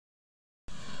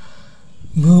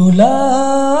भूला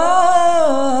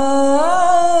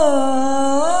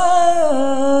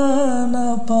न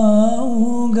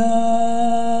पाऊंगा।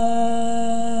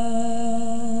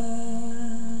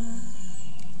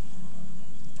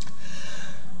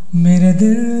 मेरे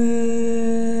दिल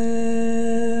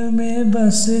में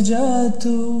बस जा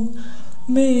तू,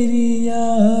 मेरी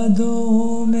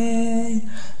यादों में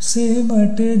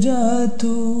सिमट जा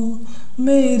तू,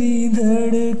 मेरी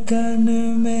धड़कन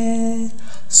में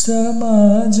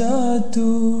समा जा तू,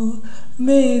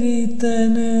 मेरी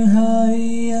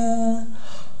तन्हाइयाँ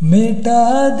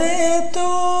मिटा दे तू।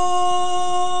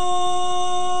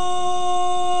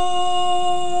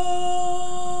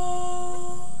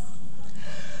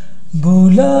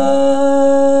 भूला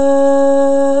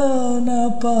न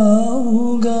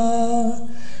पाऊंगा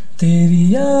तेरी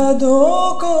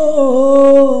यादों को,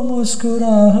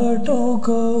 मुस्कुराहटों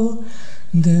को।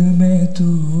 दिल में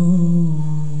तू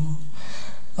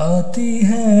आती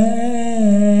है,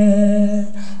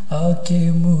 आके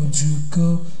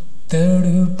मुझको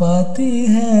तड़पाती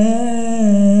है।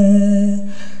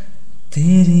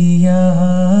 तेरी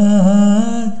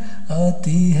याद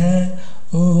आती है,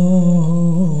 ओ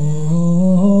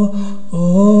ओ,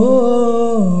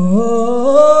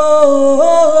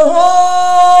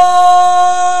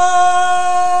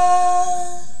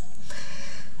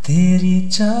 तेरी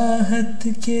चाहत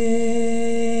के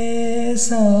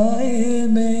साए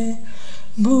में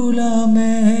भूला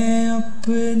मैं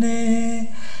अपने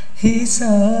ही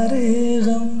सारे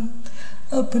गम।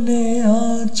 अपने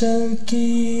आंचल की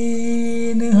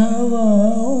इन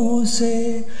हवाओं से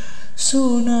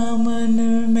सुना मन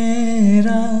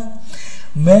मेरा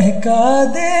महका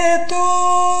दे तू।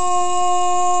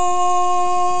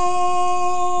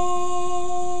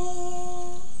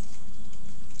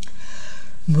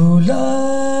 भूला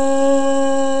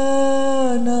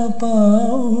न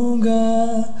पाऊंगा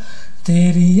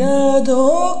तेरी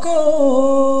यादों को,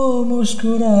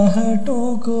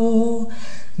 मुस्कुराहटों को।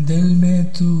 दिल में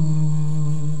तू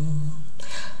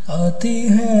आती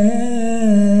है,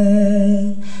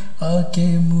 आके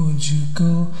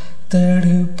मुझको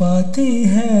तड़पाती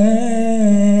है।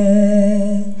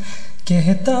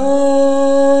 कहता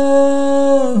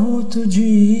हूँ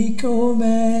तुझी को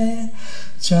मैं,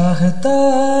 चाहता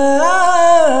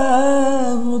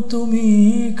हूँ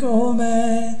तुम्ही को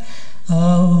मैं।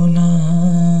 आओ ना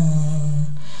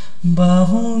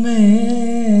बाहों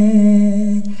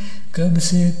में, कब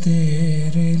से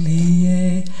तेरे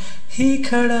लिए ही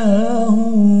खड़ा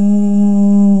हूँ।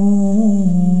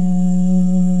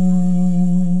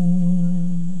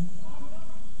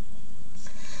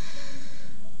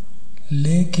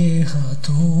 लेके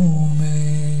हाथों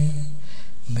में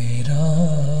मेरा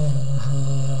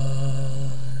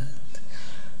हाथ,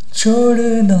 छोड़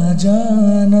ना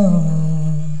जाना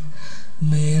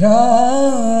मेरा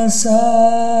साथ।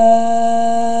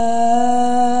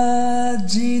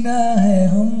 जीना है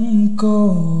हमको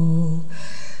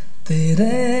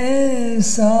तेरे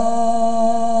साथ।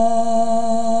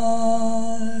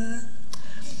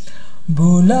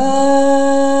 भूला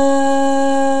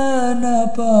न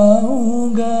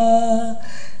पाऊंगा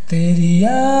तेरी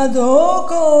यादों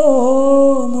को,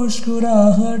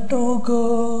 मुस्कुराहटों को।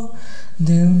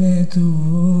 दिल में तू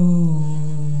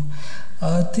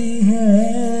आती है,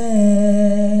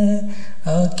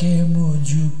 आके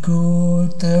मुझको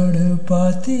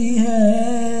तड़पाती है।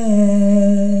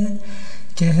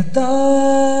 कहता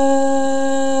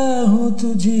हूँ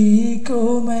तुझी को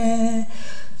मैं,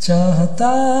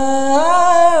 चाहता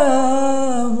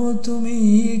हूँ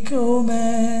तुम्ही को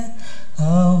मैं।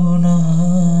 आओ ना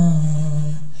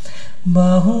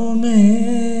बाहों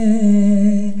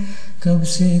में, कब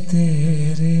से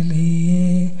तेरे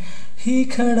लिए ही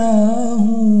खड़ा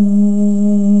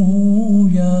हूँ।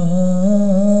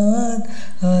 याद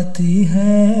आती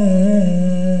है।